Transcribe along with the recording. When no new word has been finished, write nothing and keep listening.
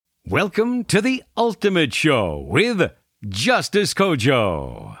Welcome to the Ultimate Show with Justice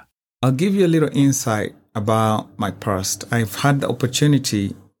Kojo. I'll give you a little insight about my past. I've had the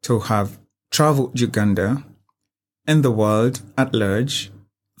opportunity to have traveled Uganda and the world at large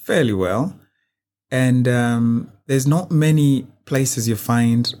fairly well. And there's not many places you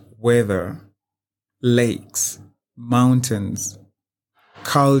find weather, lakes, mountains,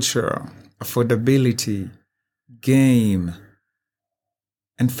 culture, affordability, game,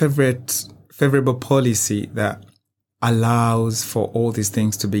 and favorable policy that allows for all these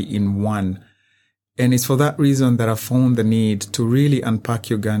things to be in one. And it's for that reason that I found the need to really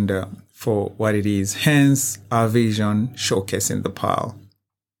unpack Uganda for what it is. Hence, our vision showcasing the Pearl.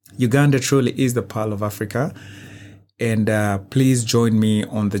 Uganda truly is the Pearl of Africa. And please join me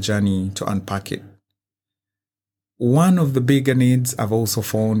on the journey to unpack it. One of the bigger needs I've also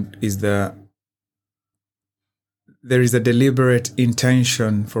found is there is a deliberate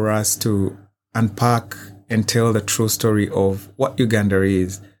intention for us to unpack and tell the true story of what Uganda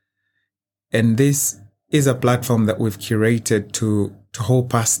is. And this is a platform that we've curated to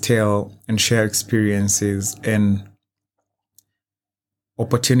help us tell and share experiences and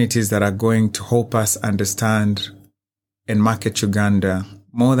opportunities that are going to help us understand and market Uganda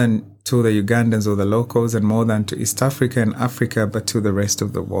more than to the Ugandans or the locals and more than to East Africa and Africa, but to the rest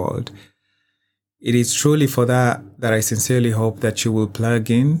of the world. It is truly for that I sincerely hope that you will plug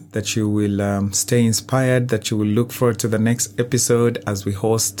in, that you will stay inspired, that you will look forward to the next episode as we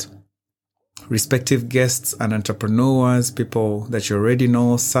host respective guests and entrepreneurs, people that you already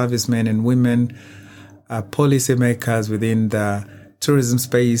know, servicemen and women, policymakers within the tourism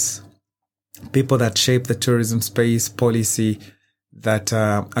space, people that shape the tourism space policy that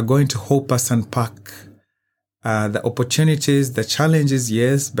are going to help us unpack the opportunities, the challenges,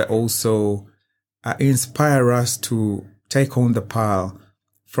 yes, but also inspire us to take on the Pearl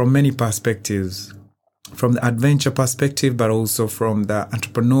from many perspectives, from the adventure perspective, but also from the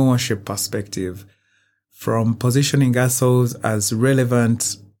entrepreneurship perspective, from positioning ourselves as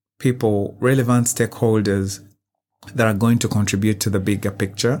relevant people, relevant stakeholders that are going to contribute to the bigger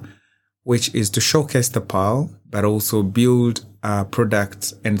picture, which is to showcase the Pearl, but also build a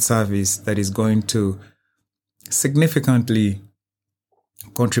product and service that is going to significantly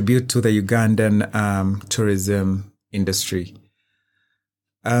contribute to the Ugandan tourism industry.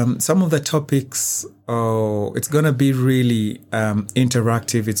 Some of the topics, it's going to be really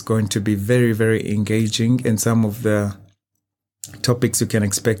interactive. It's going to be very, very engaging. And some of the topics you can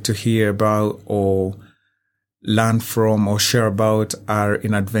expect to hear about or learn from or share about are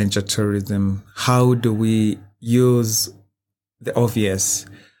in adventure tourism. How do we use the obvious?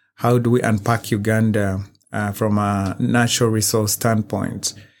 How do we unpack Uganda from a natural resource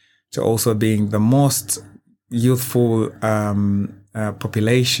standpoint to also being the most youthful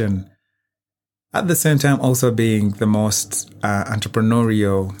population, at the same time also being the most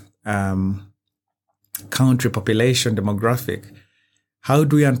entrepreneurial country population demographic? How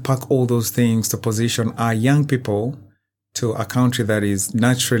do we unpack all those things to position our young people to a country that is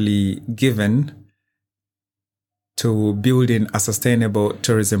naturally given to building a sustainable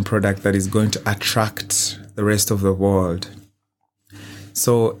tourism product that is going to attract the rest of the world?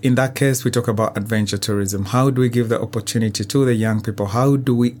 So in that case, we talk about adventure tourism. How do we give the opportunity to the young people? How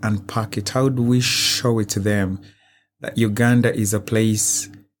do we unpack it? How do we show it to them that Uganda is a place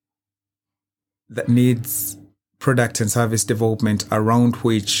that needs product and service development around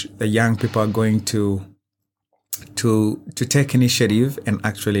which the young people are going to take initiative and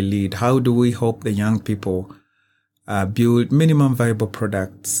actually lead? How do we help the young people build minimum viable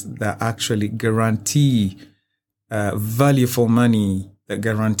products that actually guarantee value for money, that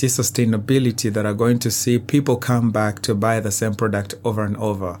guarantee sustainability, that are going to see people come back to buy the same product over and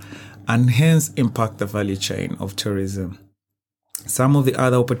over, and hence impact the value chain of tourism? Some of the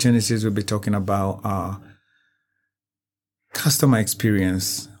other opportunities we'll be talking about are customer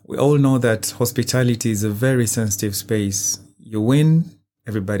experience. We all know that hospitality is a very sensitive space. You win,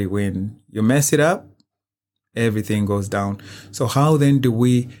 everybody win. You mess it up, everything goes down. So how then do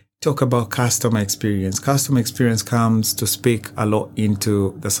we talk about customer experience? Customer experience comes to speak a lot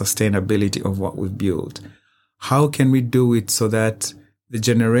into the sustainability of what we've built. How can we do it so that the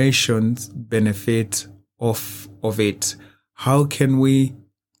generations benefit of it? How can we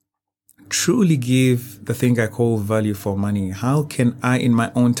truly give the thing I call value for money? How can I, in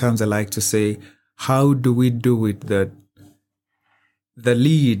my own terms, I like to say, how do we do it that the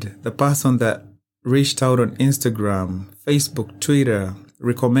lead, the person that reached out on Instagram, Facebook, Twitter,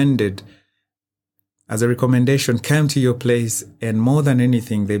 recommended as a recommendation, came to your place, and more than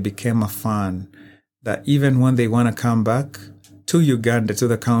anything, they became a fan, that even when they want to come back to Uganda, to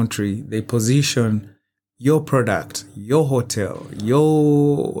the country. They position your product, your hotel,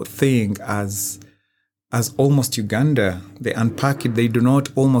 your thing as almost Uganda. They unpack it. They do not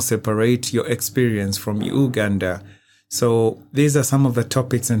almost separate your experience from Uganda. So these are some of the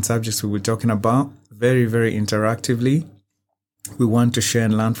topics and subjects we were talking about, very, very interactively. We want to share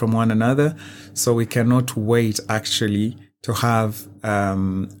and learn from one another. So we cannot wait actually to have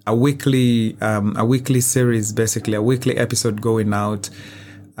a weekly series, basically a weekly episode going out,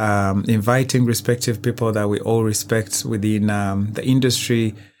 inviting respective people that we all respect within the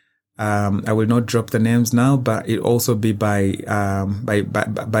industry. I will not drop the names now, but it also be by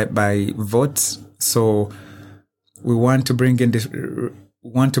votes. So we want to bring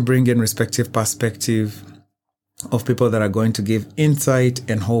in respective perspective of people that are going to give insight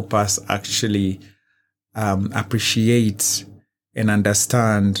and help us actually appreciate and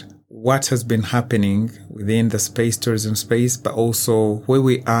understand what has been happening within the space, tourism space, but also where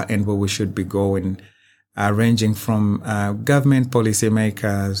we are and where we should be going, ranging from government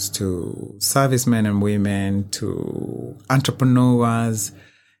policymakers to servicemen and women to entrepreneurs,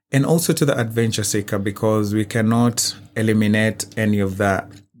 and also to the adventure seeker, because we cannot eliminate any of that,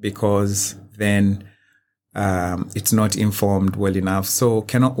 because then it's not informed well enough. So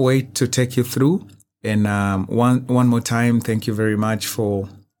cannot wait to take you through. And one more time, thank you very much for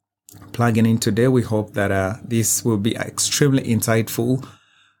plugging in today. We hope that this will be extremely insightful.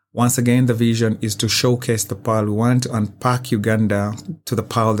 Once again, the vision is to showcase the pearl. We want to unpack Uganda to the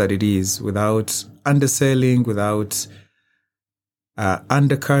pearl that it is, without underselling, without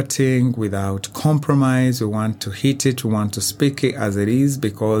undercutting, without compromise. We want to hit it. We want to speak it as it is,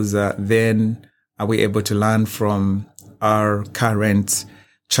 because then are we able to learn from our current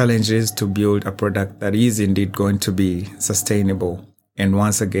challenges to build a product that is indeed going to be sustainable. And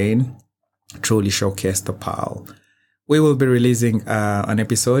once again, truly showcase the pearl. We will be releasing an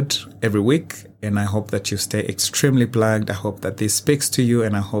episode every week, and I hope that you stay extremely plugged. I hope that this speaks to you,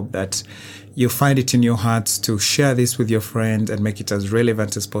 and I hope that you find it in your hearts to share this with your friends and make it as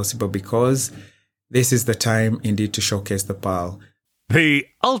relevant as possible, because this is the time indeed to showcase the pearl. The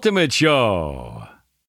Ultimate Show.